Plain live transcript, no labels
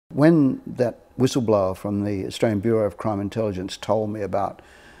when that whistleblower from the Australian Bureau of Crime Intelligence told me about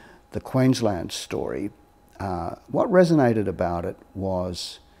the Queensland story, what resonated about it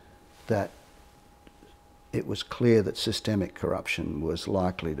was that it was clear that systemic corruption was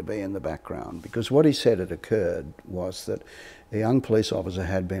likely to be in the background, because what he said had occurred was that a young police officer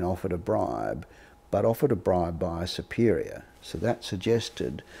had been offered a bribe, but offered a bribe by a superior. So that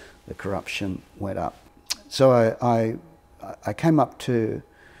suggested the corruption went up. So I came up to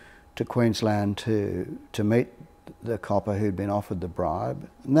Queensland to meet the copper who'd been offered the bribe,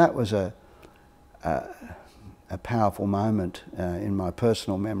 and that was a powerful moment in my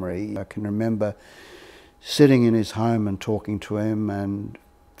personal memory. I can remember sitting in his home and talking to him and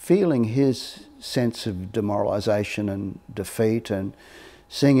feeling his sense of demoralisation and defeat, and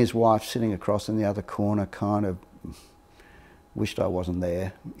seeing his wife sitting across in the other corner, kind of wished I wasn't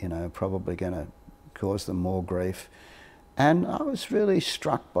there, you know, probably going to cause them more grief. And I was really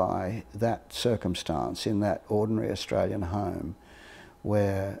struck by that circumstance in that ordinary Australian home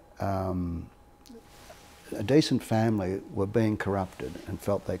where a decent family were being corrupted and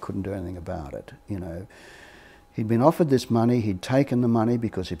felt they couldn't do anything about it. You know, he'd been offered this money, he'd taken the money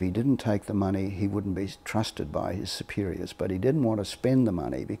because if he didn't take the money he wouldn't be trusted by his superiors, but he didn't want to spend the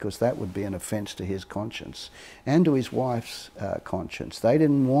money because that would be an offence to his conscience and to his wife's conscience. They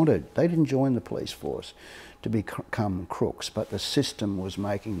didn't join the police force to become crooks, but the system was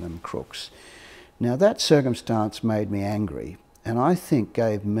making them crooks. Now that circumstance made me angry, and I think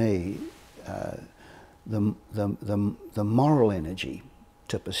gave me the moral energy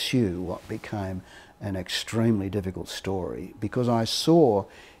to pursue what became an extremely difficult story, because I saw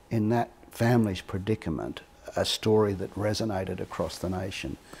in that family's predicament a story that resonated across the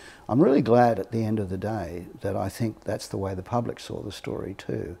nation. I'm really glad at the end of the day that I think that's the way the public saw the story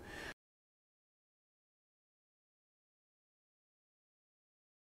too.